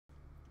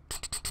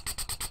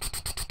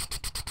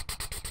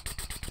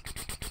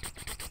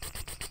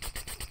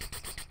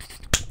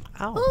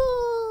Ow.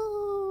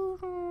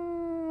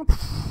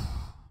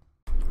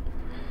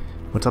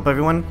 What's up,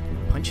 everyone?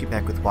 Punchy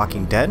back with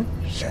Walking Dead.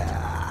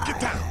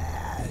 Get down.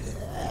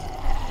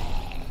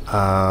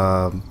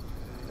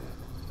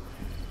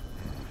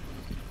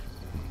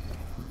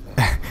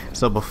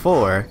 So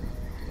before,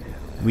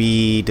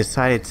 we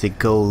decided to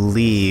go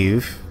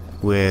leave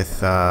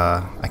with,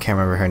 I can't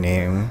remember her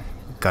name,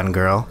 Gun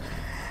Girl,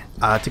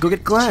 to go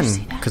get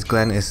Glen, because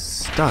Glen is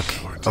stuck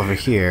over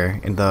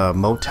here in the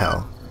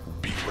motel.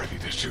 Be ready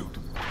to shoot.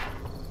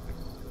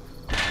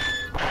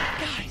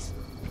 Guys!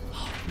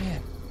 Oh man,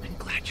 I'm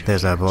glad you're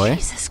There's here. that boy.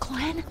 Jesus,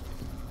 Glen.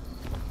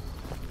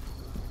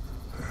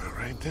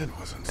 Right then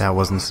wasn't. That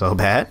wasn't so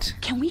bad.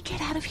 Can we get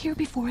out of here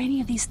before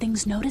any of these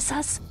things notice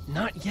us?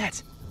 Not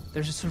yet.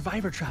 There's a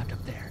survivor trapped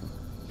up there.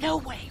 No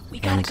way. We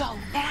gotta go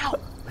now.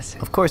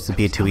 Listen. Of course, it'd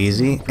be too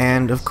easy,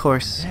 and of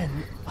course,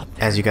 Then, up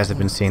there, as you guys have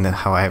been seeing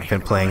how I've been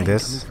playing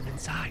this, coming from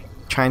inside.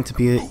 trying to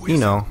be, you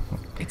know,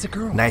 It's a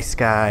girl. nice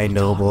guy,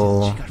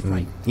 noble,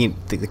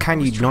 the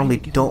kind you normally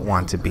don't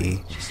want to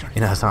be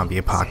in a zombie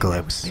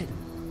apocalypse.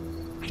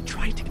 I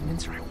tried to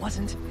convince her I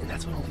wasn't, and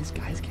that's when all these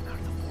guys came out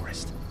of the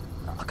forest.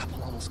 A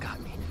couple almost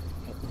got me,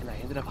 and I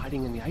ended up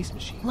hiding in the ice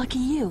machine. Lucky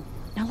you.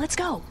 Now let's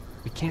go.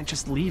 We can't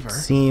just leave her.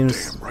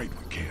 Seems... Damn right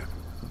we can.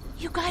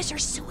 You guys are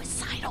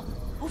suicidal.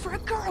 Over a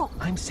girl.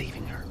 I'm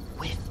saving her,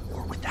 with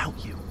or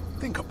without you.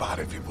 Think about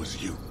if it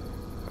was you.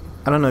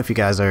 I don't know if you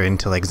guys are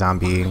into like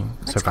zombie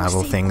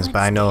survival things, but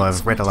I know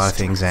I've read a lot of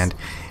things, and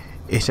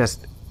it's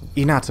just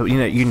you're not so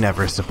you're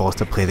never supposed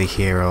to play the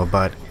hero,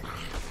 but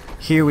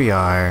here we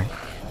are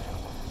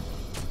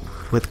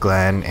with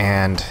Glen,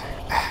 and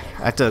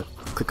I have to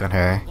click on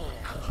her,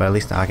 but at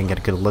least now I can get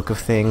a good look of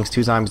things.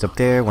 Two zombies up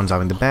there, one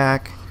zombie in the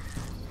back.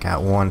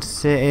 Got one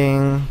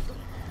sitting,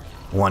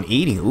 one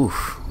eating.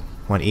 Oof,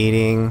 one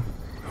eating.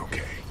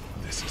 Okay,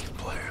 this is the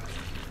plan.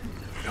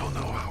 We don't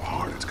know how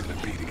hard it's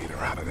gonna be to get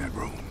her out of that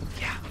room.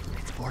 Yeah,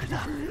 it's boarded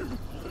up.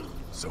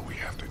 So we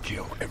have to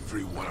kill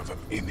every one of them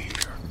in here.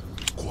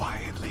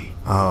 Quietly.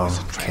 Oh,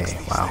 Listen, trace okay,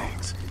 these wow.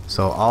 things.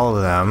 So all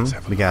of them,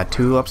 we got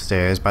two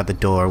upstairs by the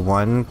door,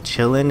 one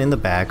chilling in the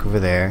back over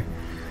there,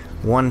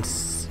 one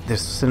they're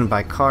sitting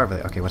by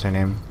Carly. Okay, what's her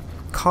name?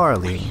 What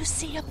Carly. do you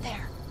see up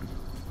there?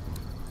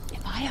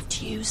 If I have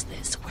to use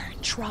this, we're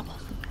in trouble.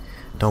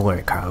 Don't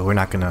worry, Carly. We're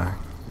not gonna.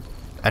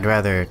 I'd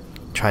rather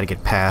try to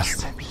get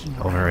past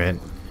over it.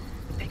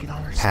 Take it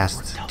on her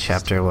Past sword,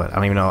 chapter what? I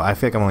don't even know. I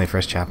feel like I'm only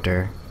first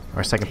chapter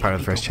or second part of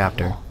the first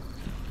chapter. All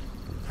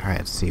right,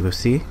 let's see. We'll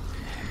see.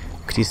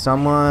 Could see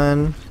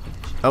someone.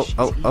 Oh.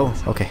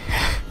 Okay.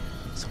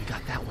 So we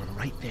got that one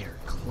right there,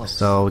 close.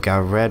 So we got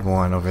a red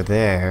one over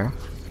there.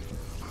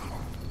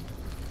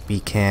 We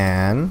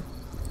can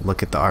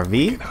look at the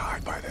We RV. can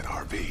hide by that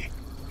RV.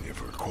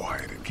 If we're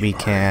quiet and keep We our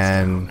heads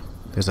can. down.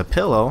 There's a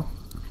pillow.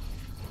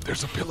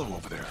 There's a pillow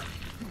over there.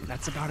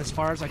 That's about as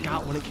far as I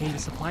got when it came to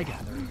supply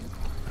gathering.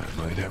 I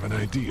might have an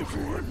idea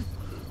for it.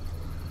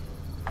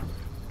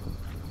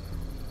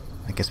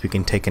 I guess we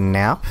can take a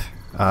nap.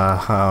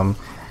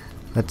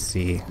 Let's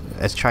see.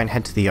 Let's try and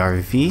head to the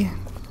RV.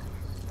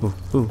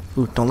 Ooh,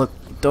 don't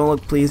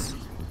look, please.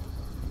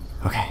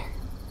 Okay,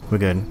 we're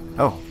good.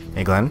 Oh,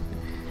 hey, Glen.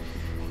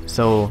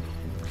 So,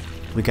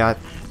 we got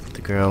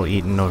the girl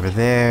eating over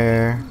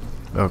there.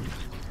 Oh,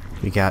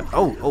 we got,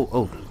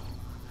 oh.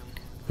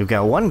 We've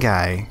got one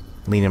guy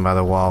leaning by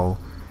the wall,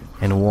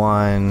 and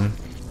one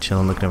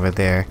chilling looking over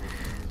there.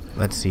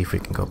 Let's see if we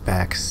can go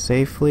back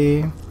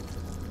safely.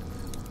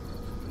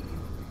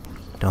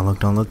 Don't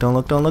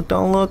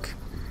look.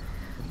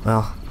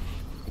 Well,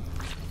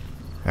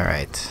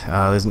 alright.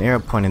 There's an arrow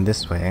pointing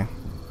this way.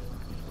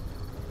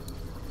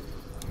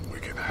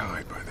 We can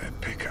hide by that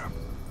pickup.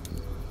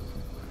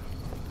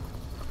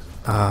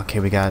 Okay,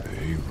 we got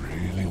They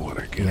really want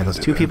to get those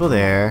into two that people room.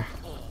 there.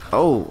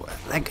 Oh,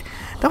 like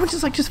that one's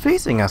just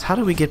facing us. How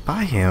do we get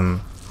by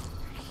him?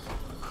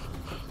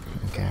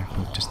 Okay,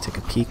 we'll just take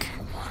a peek.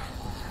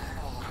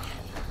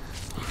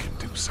 We can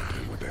do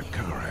something with that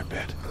car, I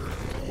bet.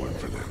 One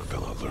for that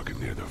fella lurking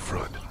near the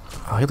front.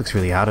 Oh, he looks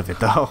really out of it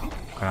though,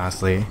 quite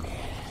honestly.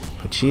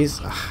 But she's...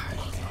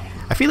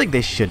 I feel like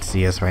they should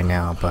see us right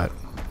now, but...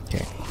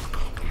 Okay.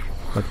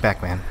 Look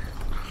back, man.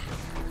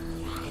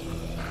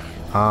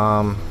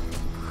 How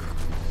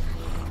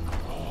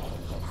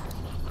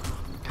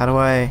do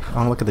I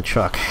want to look at the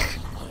truck?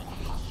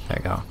 There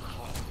you go.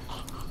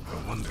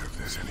 I wonder if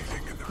there's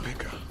anything in the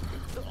pickup.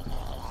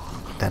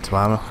 That's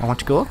why I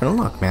want you to go up and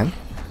look, man.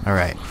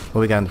 Alright,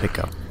 what we got in the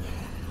pickup?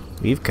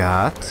 We've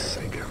got... I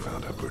think I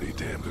found a pretty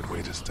damn good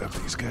way to stop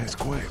these guys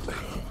quietly.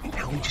 And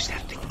now we just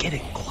have to get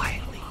it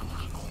quietly.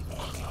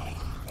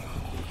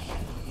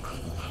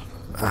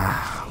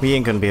 We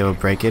ain't gonna be able to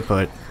break it,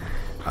 but...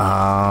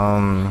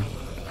 I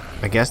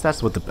guess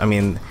that's what the... I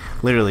mean,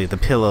 literally, the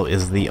pillow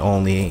is the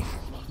only...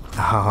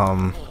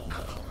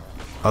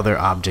 other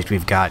object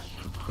we've got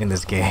in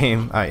this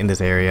game, in this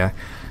area.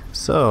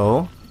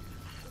 So,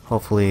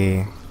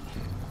 hopefully...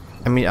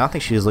 I mean, I don't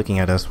think she was looking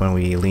at us when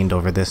we leaned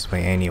over this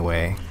way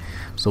anyway.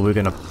 So we're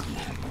gonna...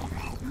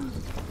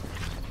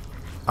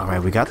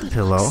 Alright, we got the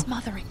pillow.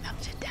 Smothering them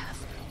to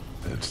death.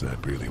 That's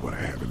not really what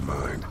I have in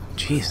mind.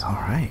 Jeez,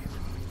 alright.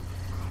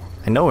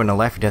 I know we're in a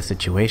life or death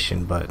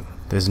situation, but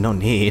there's no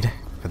need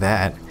for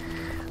that.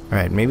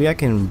 Alright, maybe I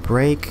can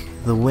break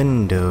the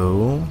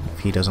window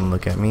if he doesn't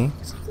look at me.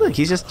 Look,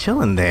 he's just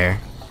chilling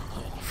there.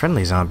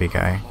 Friendly zombie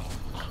guy.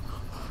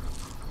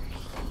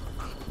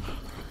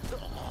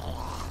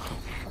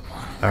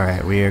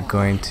 Alright, we are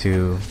going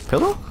to...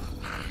 Pillow?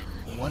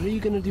 What are you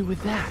gonna do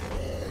with that?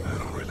 I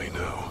don't really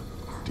know.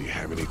 Do you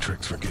have any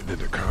tricks for getting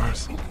into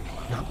cars?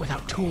 Not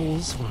without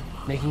tools, or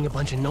making a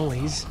bunch of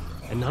noise,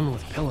 and none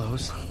with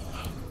pillows.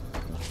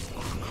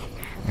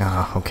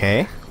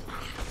 Okay.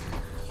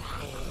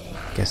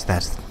 Guess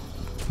that's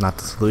not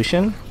the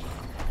solution.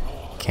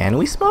 Can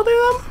we smother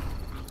them?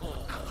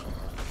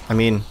 I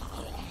mean,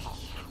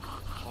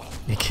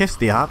 it gives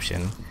the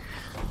option.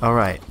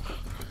 Alright.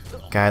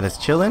 Guy that's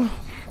chilling?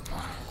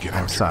 Get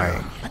I'm out your sorry.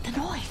 gun. But the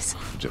noise.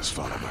 Just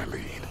follow my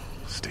lead.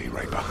 Stay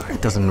right behind.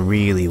 It doesn't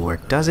really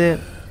work, does it?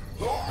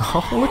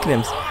 Oh, look at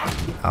him.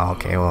 Oh,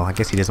 okay, well, I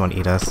guess he doesn't want to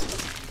eat us.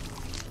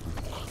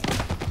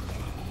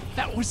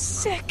 That was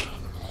sick!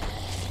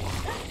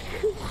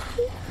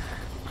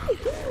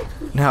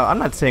 Now, I'm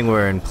not saying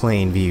we're in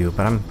plain view,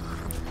 but I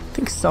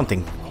think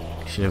something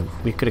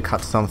we could have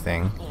caught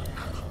something.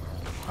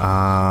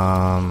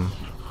 I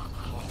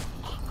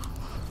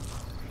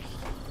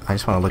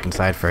just want to look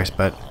inside first,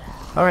 but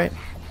alright.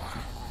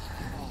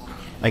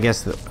 I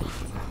guess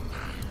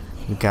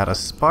we got a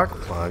spark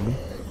plug.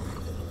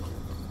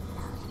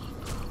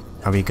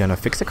 Are we gonna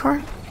fix the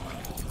car?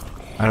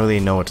 I don't really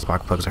know what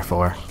spark plugs are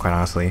for, quite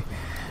honestly.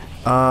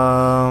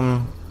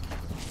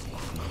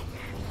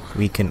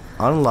 We can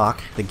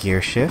unlock the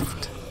gear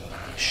shift.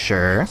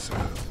 Sure.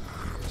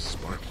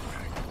 Spark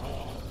plug.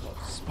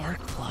 Spark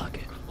plug.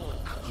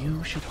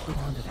 You should hold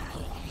on to that.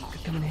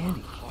 Could come in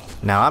handy.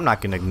 Now, I'm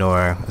not gonna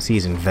ignore a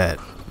seasoned vet.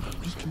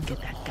 We can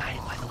get that guy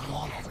by the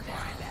wall over there,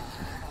 I bet.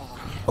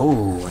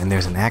 Oh, and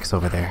there's an axe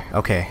over there.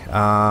 Okay,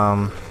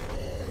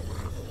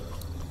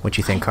 what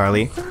you think,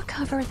 Carly? Fur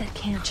cover that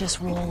can't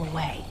just roll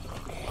away.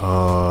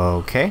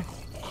 Okay.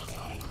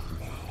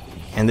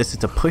 And this is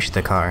to push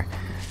the car.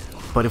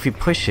 But if we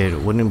push it,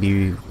 wouldn't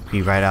it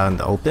be right out in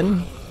the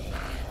open?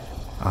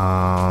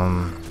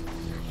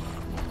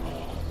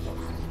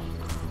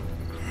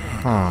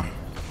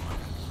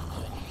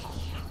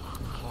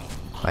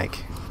 Like,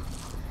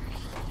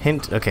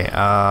 hint, okay,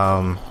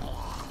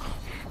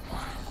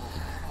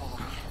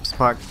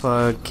 spark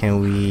plug, can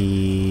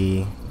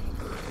we...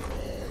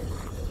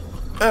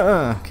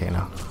 okay,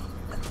 no.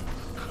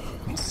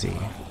 Let's see.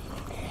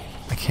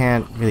 I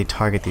can't really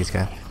target these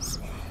guys.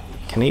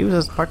 Can I use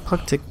a spark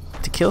plug to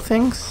kill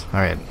things?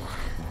 Alright.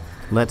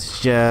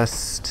 Let's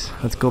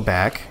go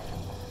back.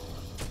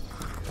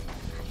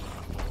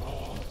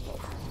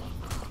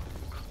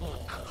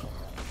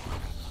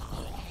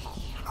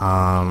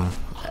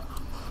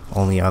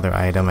 Only other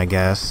item, I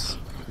guess.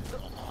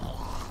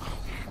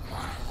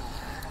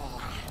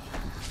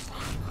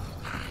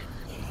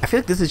 I feel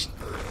like this is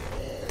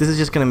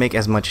just gonna make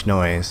as much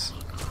noise.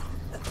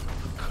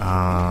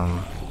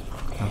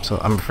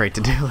 I'm afraid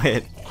to do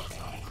it.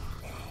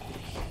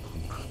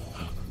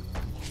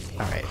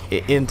 Alright,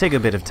 it'll take a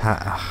bit of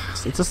time.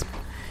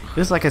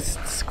 It's like a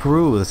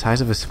screw, the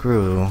size of a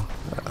screw.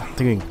 I'm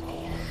thinking,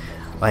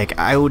 like,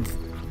 I would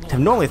have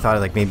normally thought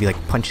of, like, maybe like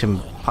punch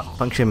him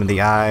in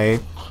the eye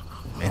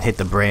and hit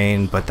the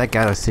brain, but that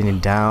guy was sitting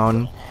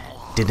down,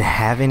 didn't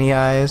have any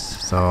eyes,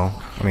 so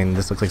I mean,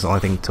 this looks like the only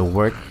thing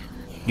to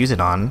use it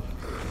on.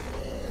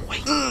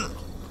 Wait.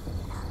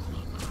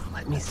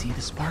 Let me see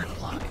the spark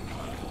plug.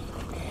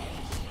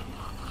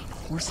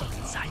 Porcelain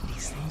inside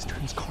these things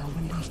turns car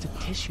windows to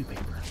tissue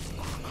paper.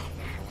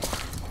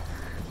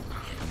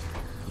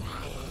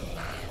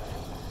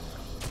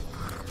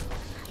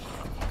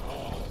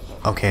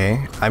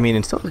 Okay, I mean,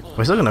 we're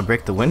still gonna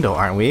break the window,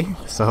 aren't we?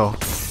 So.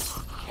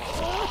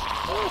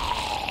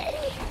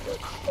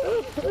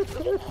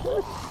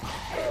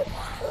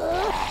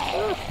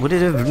 Would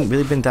it have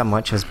really been that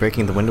much as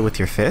breaking the window with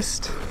your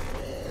fist?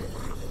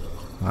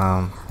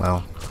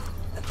 Well,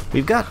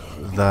 we've got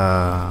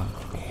the...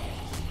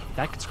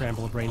 That could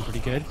scramble a brain pretty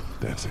good.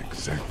 That's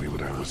exactly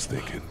what I was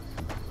thinking.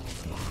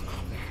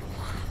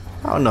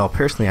 Oh no,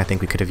 personally I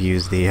think we could have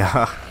used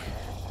the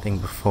thing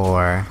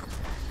before.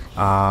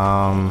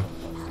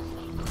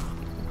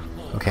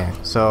 Okay,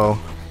 so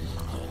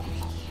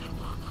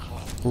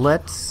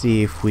let's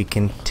see if we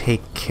can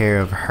take care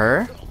of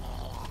her.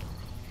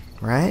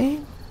 Right?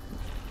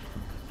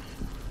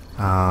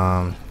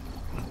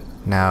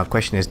 Now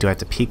question is, do I have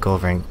to peek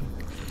over and...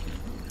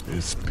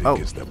 This pig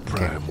is the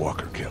prime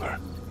walker killer.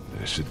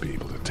 I should be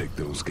able to take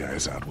those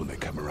guys out when they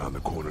come around the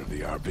corner of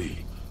the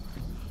RV.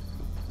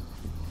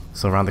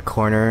 So around the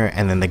corner,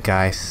 and then the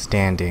guy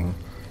standing.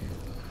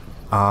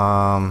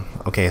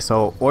 Okay,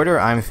 so order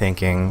I'm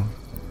thinking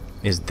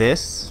is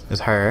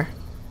her.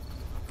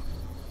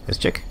 This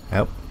chick?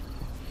 Nope.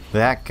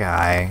 That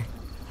guy.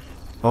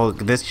 Oh,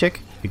 this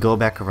chick? We go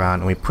back around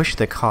and we push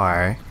the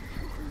car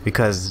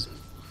because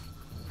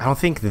I don't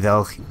think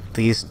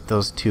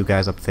those two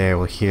guys up there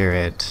will hear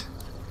it.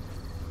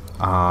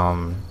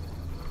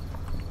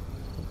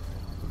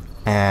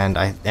 and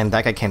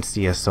that guy can't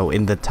see us. So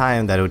in the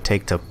time that it would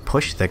take to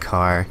push the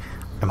car,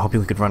 I'm hoping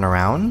we could run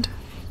around.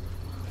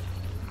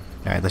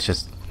 All right, let's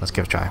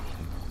give it a try.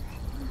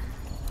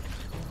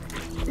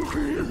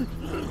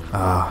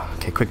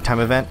 Okay, quick time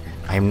event.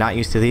 I am not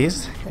used to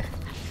these.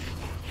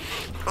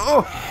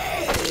 Oh!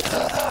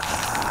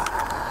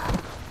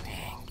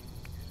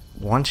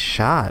 One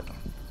shot.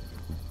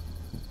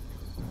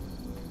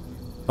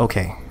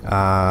 Okay,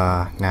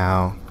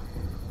 now...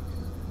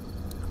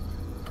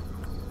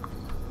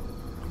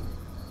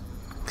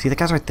 See, the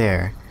guy's right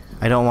there.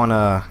 I don't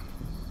wanna...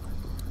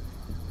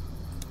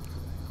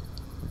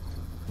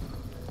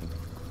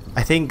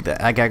 I think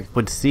that guy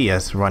would see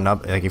us run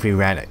up, like if we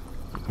ran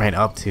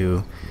up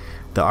to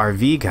the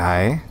RV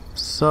guy.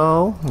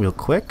 So, real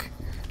quick,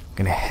 I'm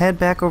gonna head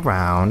back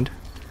around.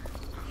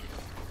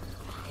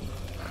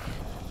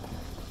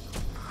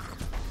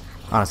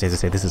 Honestly, as I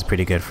say, this is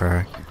pretty good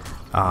for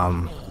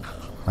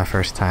my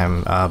first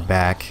time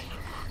back.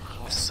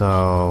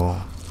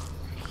 So,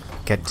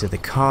 get to the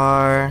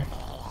car.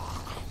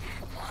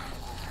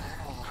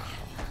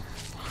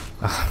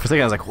 For a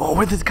second I was like, whoa,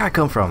 where'd this guy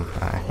come from?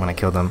 When I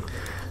killed him.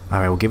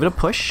 Alright, we'll give it a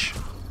push.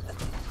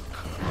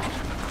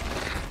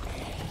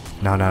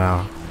 No.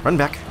 Run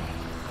back.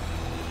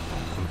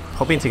 I'm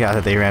hoping to God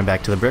that they ran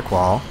back to the brick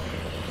wall.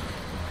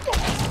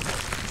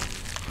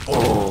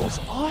 Oh, that was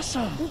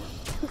awesome.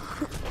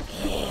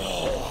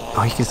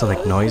 Oh, he can still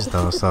make noise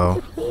though,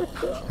 so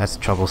that's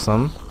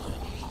troublesome.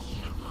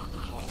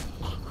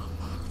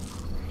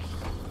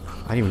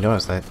 I didn't even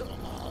notice that.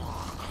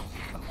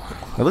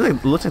 It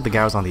looks like the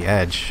guy was on the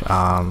edge.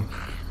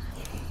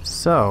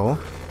 So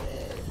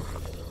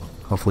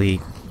hopefully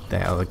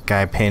the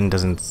guy pinned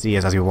doesn't see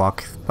us as we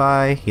walk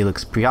by. He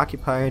looks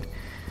preoccupied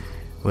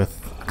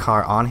with a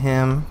car on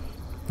him.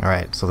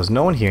 Alright, so there's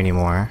no one here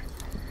anymore.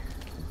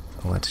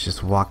 Let's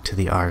just walk to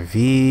the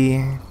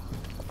RV.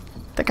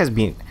 That guy's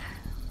being...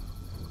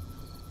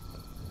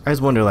 I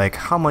just wonder, like,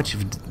 how much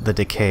of the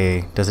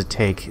decay does it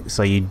take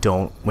so you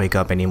don't wake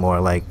up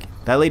anymore? Like,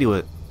 that lady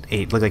looked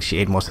like she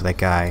ate most of that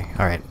guy.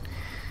 Alright.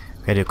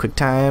 We gotta do a quick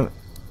time.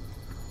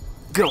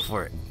 Go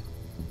for it.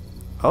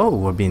 Oh,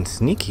 we're being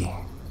sneaky.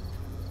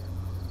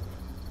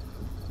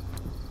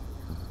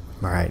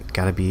 Alright,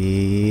 gotta be...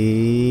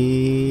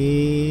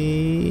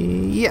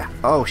 Yeah.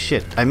 Oh,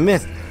 shit. I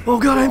missed. Oh,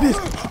 God, I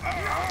missed.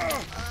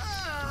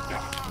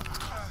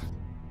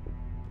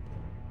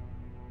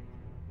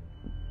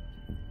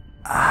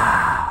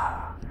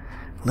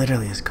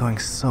 Literally, it's going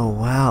so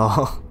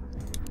well.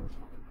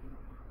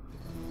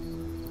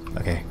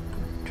 Okay,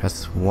 try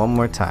this one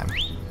more time.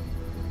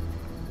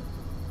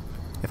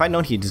 If I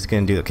known he's just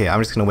gonna do... Okay,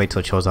 I'm just gonna wait till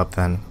it shows up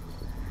then.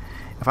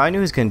 If I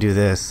knew he's gonna do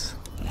this...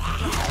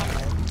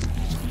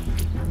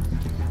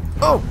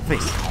 Oh!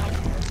 Face!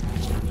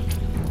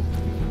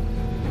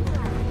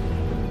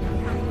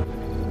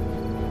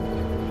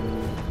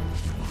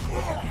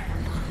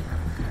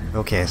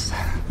 Okay, so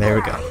there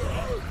we go.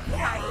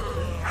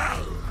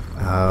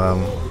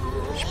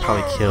 Should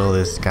probably kill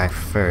this guy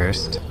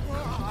first.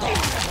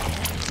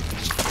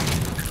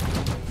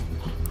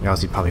 Or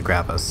else he'd probably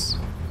grab us.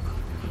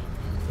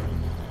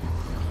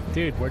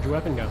 Dude, where'd your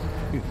weapon go?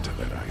 Into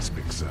that ice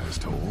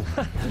big-sized hole.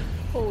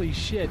 Holy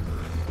shit.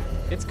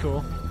 It's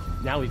cool.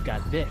 Now we've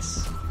got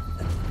this.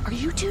 Are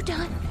you two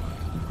done?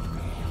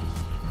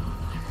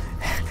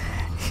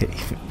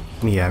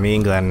 Yeah, me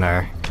and Glen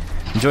are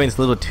enjoying this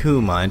a little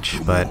too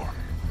much, but...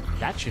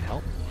 That should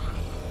help.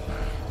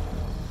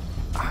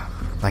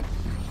 Like...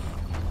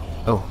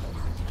 Oh.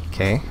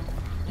 Okay.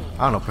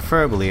 I don't know,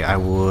 preferably I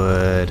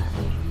would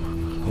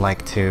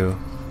like to...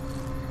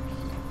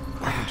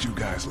 Why don't you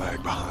guys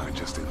lag behind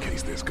just in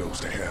case this goes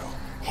to hell?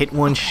 Hit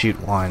one, shoot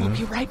one. We'll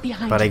be right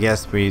behind But I you.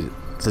 guess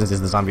since it's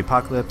the zombie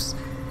apocalypse,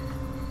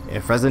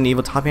 if Resident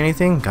Evil taught me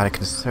anything, gotta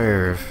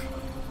conserve.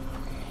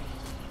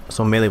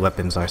 So melee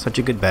weapons are such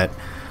a good bet.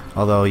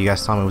 Although you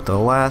guys saw me with the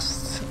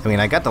last... I mean,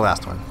 I got the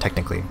last one,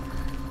 technically.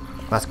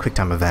 Last quick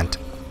time event.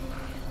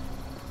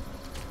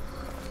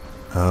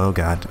 Oh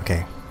god,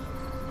 okay.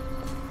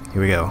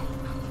 Here we go.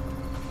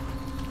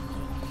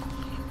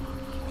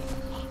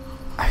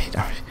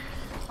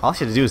 All you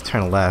have to do is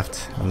turn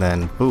left, and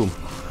then boom.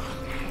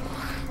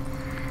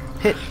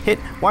 Hit!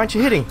 Why aren't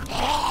you hitting?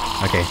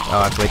 Okay,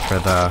 I have to wait for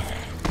the...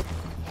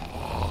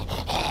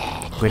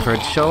 Wait for it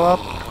to show up.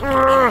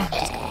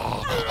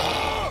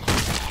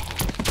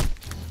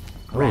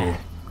 Oh,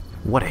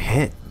 what a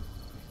hit.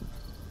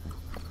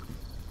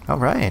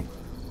 Alright.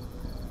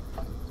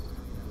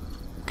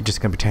 We're just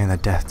gonna pretend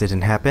that death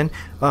didn't happen.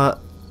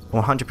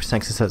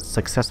 100%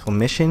 successful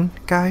mission,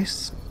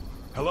 guys.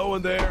 Hello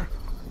in there.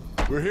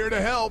 We're here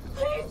to help.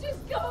 Please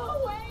just go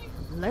away.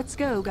 Let's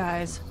go,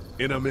 guys.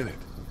 In a minute.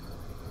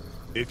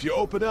 If you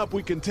open up,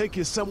 we can take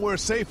you somewhere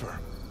safer.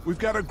 We've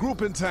got a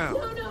group in town.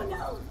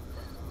 No.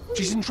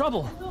 She's in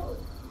trouble. No.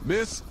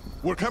 Miss,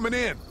 we're coming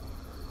in.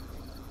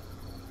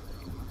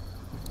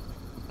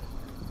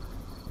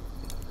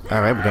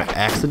 Alright, we're gonna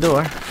axe the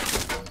door.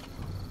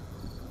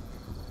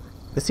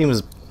 This seems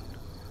a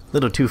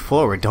little too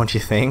forward, don't you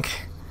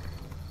think?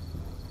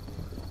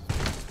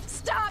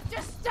 Stop, just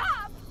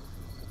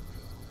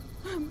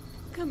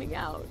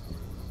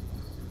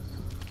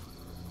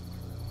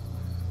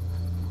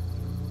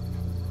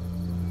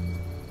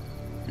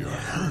You're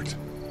hurt.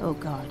 Oh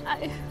God.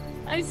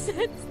 I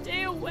said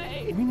stay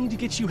away. We need to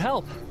get you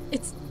help.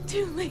 It's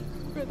too late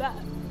for that.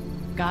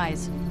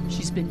 Guys,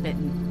 she's been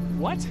bitten.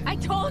 What? I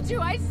told you,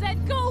 I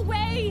said go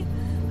away.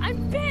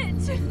 I'm bit.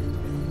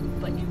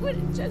 But you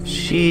wouldn't just...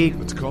 She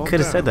Let's calm could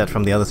have said down. that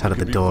from the other side of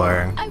Could the be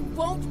door. I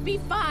won't be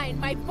fine.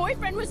 My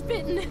boyfriend was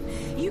bitten.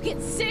 You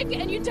get sick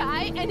and you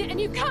die and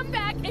you come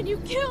back and you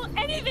kill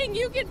anything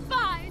you can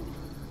find.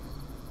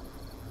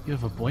 You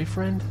have a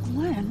boyfriend?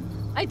 Glen?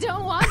 I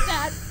don't want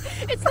that.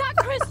 It's not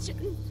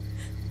Christian.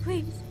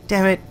 Please,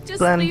 Damn it, just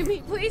Glen. leave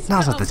me, please.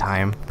 Now's no. not the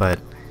time, but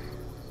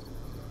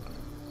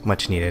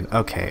much needed.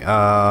 Okay,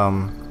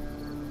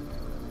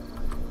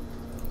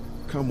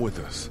 Come with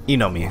us. you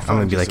know me. I'm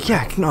gonna be like,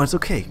 yeah, no, it's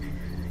okay.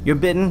 You're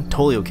bitten,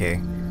 totally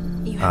okay.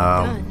 You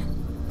have a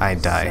gun. I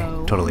die,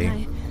 So- totally.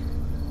 Can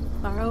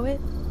I borrow it?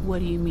 What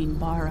do you mean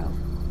borrow?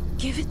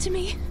 Give it to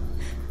me.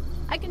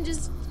 I can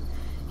just,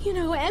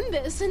 end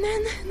this, and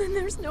then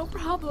there's no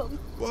problem.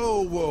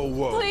 Whoa, whoa,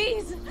 whoa.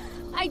 Please,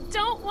 I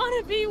don't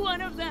want to be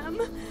one of them.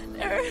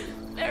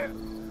 They're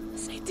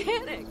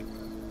satanic.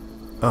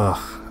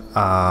 Ugh.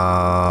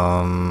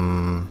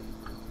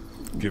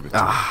 Give it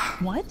to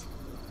me. What?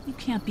 You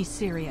can't be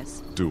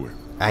serious. Do it.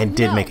 I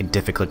did No. make a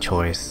difficult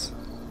choice.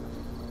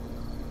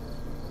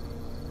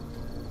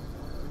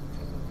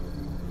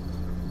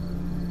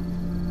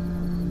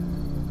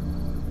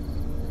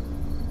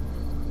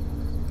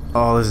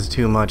 Oh, this is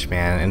too much,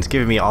 man. And it's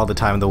giving me all the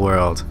time in the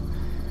world.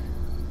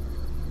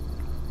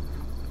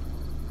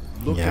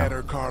 Look Yeah. at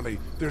her, Carly.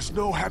 There's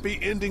no happy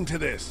ending to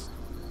this.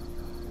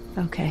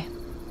 Okay.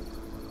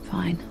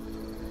 Fine.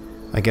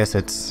 I guess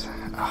it's...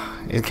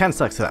 it kind of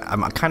sucks that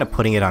I'm kind of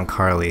putting it on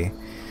Carly.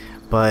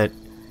 But...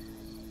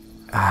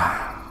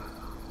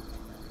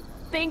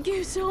 Thank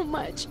you so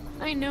much.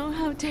 I know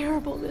how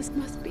terrible this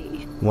must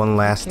be. one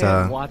last...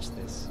 Can't watch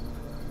this.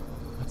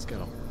 Let's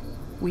go.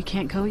 We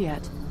can't go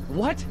yet.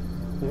 What?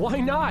 Why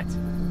not?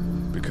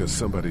 Because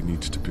somebody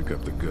needs to pick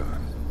up the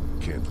gun.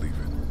 Can't leave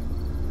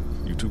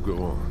it. You two go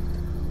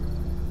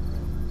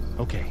on.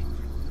 Okay.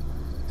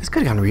 This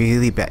could have gone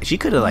really bad. She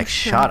could have, like,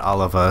 sure? shot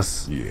all of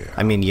us. Yeah.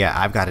 I mean, yeah,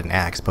 I've got an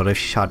axe, but if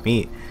she shot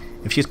me...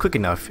 if she's quick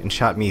enough and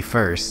shot me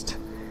first...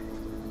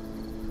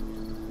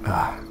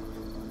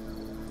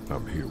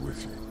 I'm here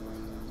with you.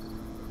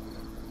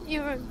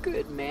 You're a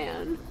good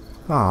man.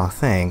 Oh,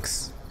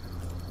 thanks.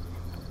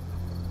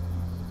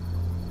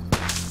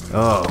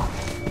 Oh.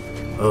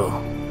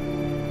 Oh.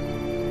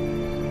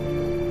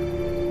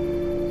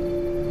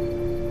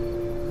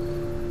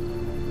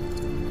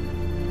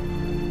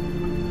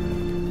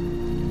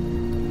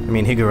 I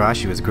mean,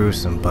 Higurashi was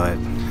gruesome, but...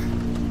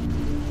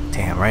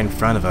 damn, right in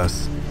front of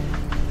us.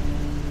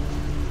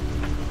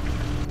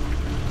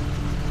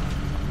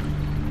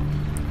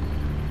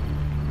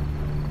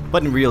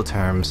 But in real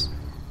terms,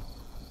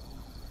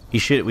 we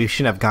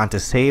shouldn't have gone to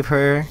save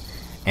her,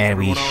 and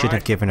we Everyone all should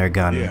have right? given her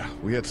gun. Yeah,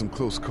 we had some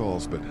close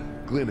calls, but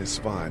Glen is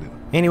fine.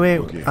 Anyway,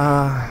 Okay.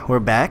 we're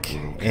back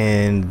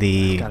in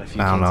the, Got a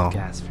few I don't cans of know,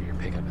 gas for your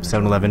pickup.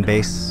 7-Eleven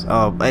base.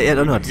 Oh, I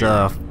don't know, it's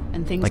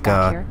And things like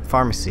back a here?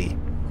 pharmacy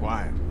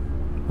Quiet.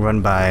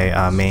 run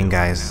by main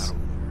guy's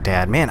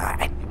dad. Man,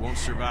 I Won't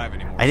survive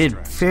anymore.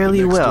 did fairly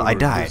Next well. order I of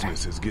died.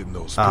 business is getting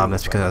those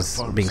That's stones because I out was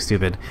of the being pharmacy.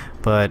 stupid,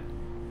 but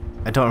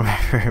I don't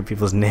remember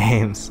people's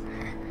names.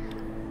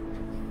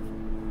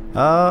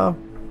 But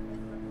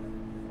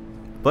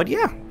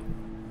yeah,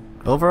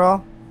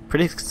 overall,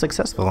 pretty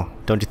successful,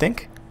 don't you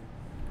think?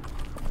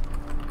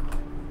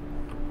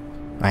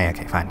 Oh, yeah,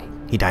 okay,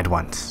 fine. He died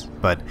once,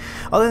 but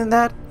other than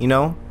that,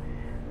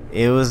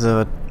 it was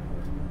I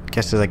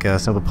guess it's like a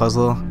simple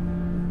puzzle.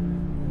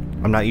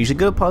 I'm not usually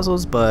good at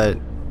puzzles, but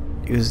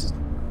it was.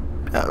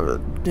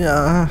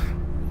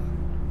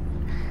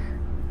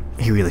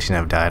 He really shouldn't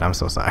have died. I'm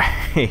so sorry.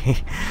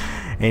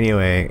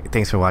 Anyway,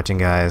 thanks for watching,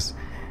 guys.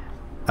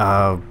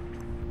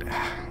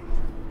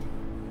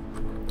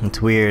 It's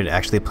weird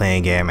actually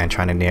playing a game and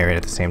trying to narrate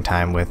at the same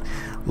time with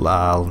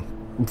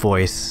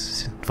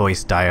voice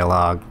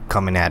dialogue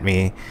coming at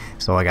me,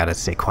 so I gotta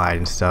stay quiet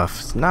and stuff.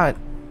 It's not...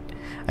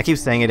 I keep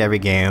saying it every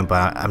game,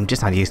 but I'm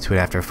just not used to it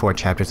after 4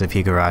 chapters of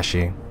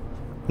Higurashi.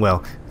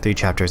 Well, 3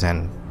 chapters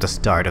and the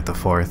start of the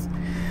 4th.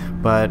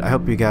 But I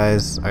hope you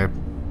guys are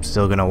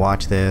still gonna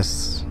watch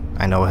this.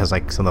 I know it has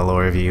like some of the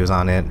lower reviews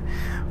on it,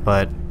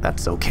 but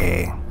that's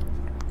okay.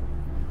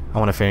 I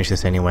want to finish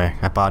this anyway.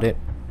 I bought it.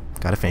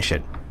 Gotta finish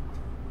it.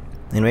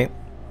 Anyway,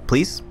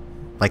 please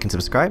like and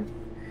subscribe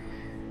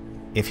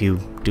if you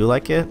do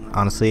like it.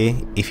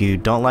 Honestly, if you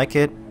don't like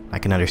it, I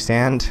can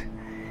understand.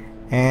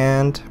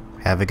 And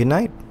have a good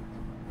night.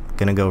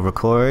 Gonna go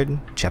record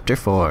chapter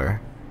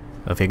 4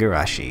 of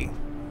Higurashi.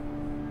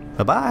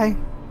 Bye bye.